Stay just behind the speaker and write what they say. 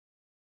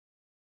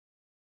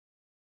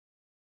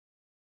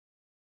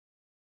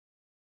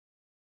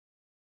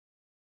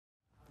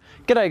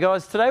G'day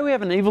guys, today we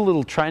have an evil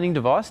little training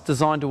device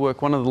designed to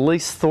work one of the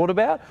least thought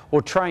about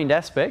or trained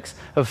aspects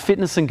of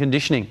fitness and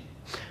conditioning,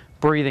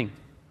 breathing.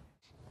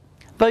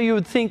 Though you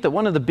would think that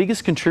one of the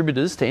biggest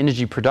contributors to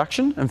energy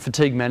production and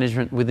fatigue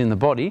management within the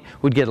body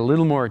would get a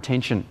little more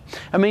attention.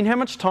 I mean, how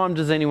much time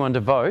does anyone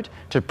devote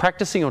to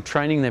practicing or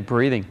training their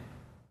breathing?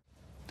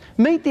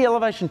 Meet the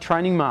Elevation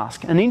Training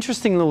Mask, an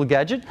interesting little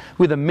gadget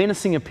with a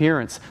menacing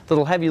appearance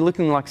that'll have you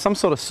looking like some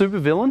sort of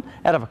supervillain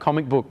out of a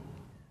comic book.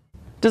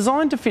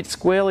 Designed to fit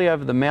squarely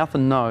over the mouth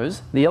and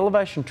nose, the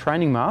Elevation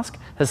Training Mask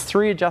has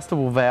 3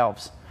 adjustable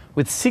valves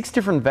with 6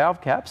 different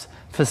valve caps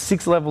for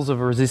 6 levels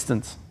of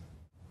resistance.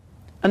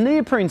 A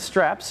neoprene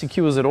strap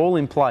secures it all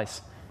in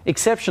place,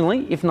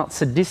 exceptionally if not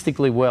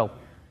sadistically well.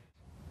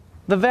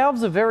 The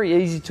valves are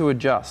very easy to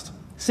adjust.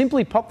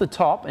 Simply pop the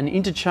top and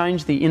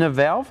interchange the inner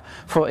valve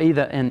for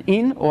either an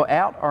in or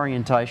out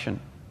orientation.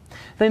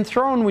 Then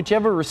throw on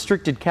whichever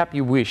restricted cap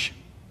you wish.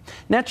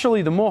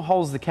 Naturally, the more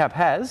holes the cap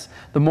has,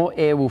 the more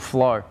air will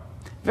flow.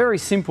 Very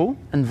simple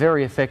and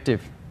very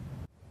effective.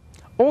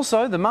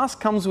 Also, the mask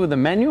comes with a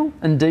manual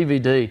and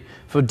DVD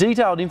for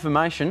detailed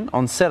information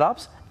on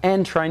setups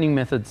and training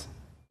methods.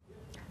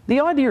 The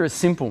idea is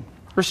simple.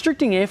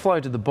 Restricting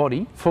airflow to the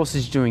body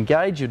forces you to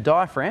engage your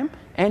diaphragm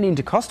and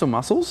intercostal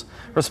muscles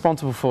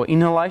responsible for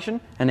inhalation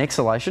and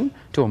exhalation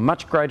to a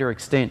much greater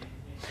extent.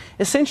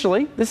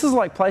 Essentially, this is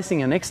like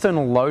placing an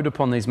external load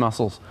upon these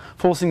muscles,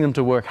 forcing them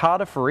to work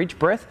harder for each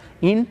breath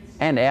in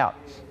and out.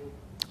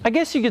 I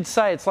guess you could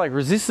say it's like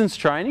resistance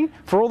training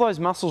for all those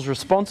muscles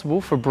responsible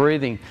for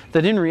breathing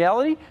that in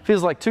reality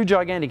feels like 2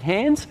 gigantic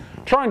hands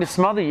trying to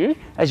smother you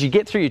as you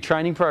get through your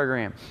training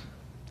program.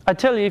 I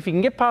tell you, if you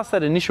can get past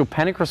that initial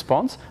panic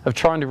response of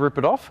trying to rip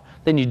it off,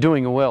 then you're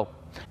doing well.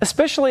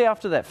 Especially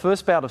after that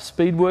first bout of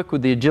speed work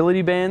with the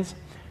agility bands,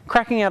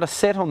 cracking out a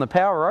set on the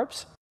power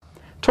ropes,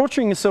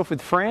 torturing yourself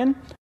with Fran,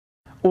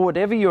 or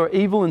whatever your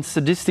evil and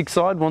sadistic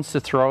side wants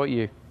to throw at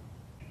you.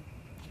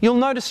 You'll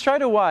notice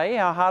straight away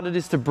how hard it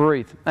is to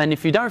breathe, and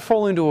if you don't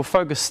fall into a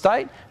focused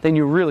state, then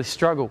you'll really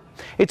struggle.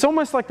 It's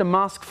almost like the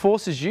mask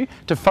forces you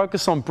to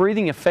focus on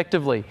breathing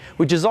effectively,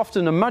 which is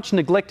often a much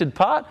neglected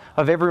part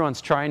of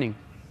everyone's training.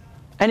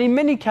 And in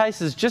many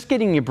cases, just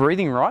getting your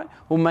breathing right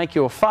will make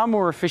you a far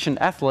more efficient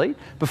athlete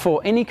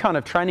before any kind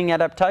of training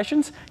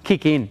adaptations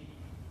kick in.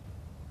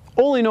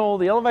 All in all,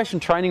 the Elevation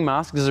Training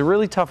Mask is a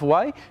really tough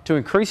way to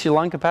increase your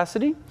lung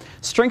capacity,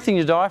 strengthen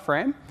your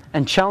diaphragm,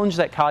 and challenge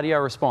that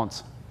cardio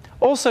response.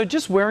 Also,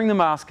 just wearing the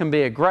mask can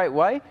be a great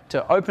way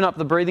to open up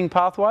the breathing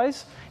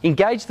pathways,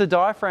 engage the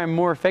diaphragm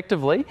more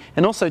effectively,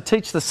 and also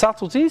teach the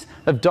subtleties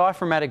of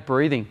diaphragmatic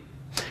breathing.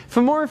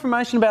 For more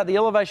information about the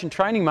Elevation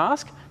Training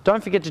Mask,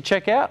 don't forget to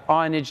check out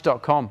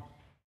ironedge.com.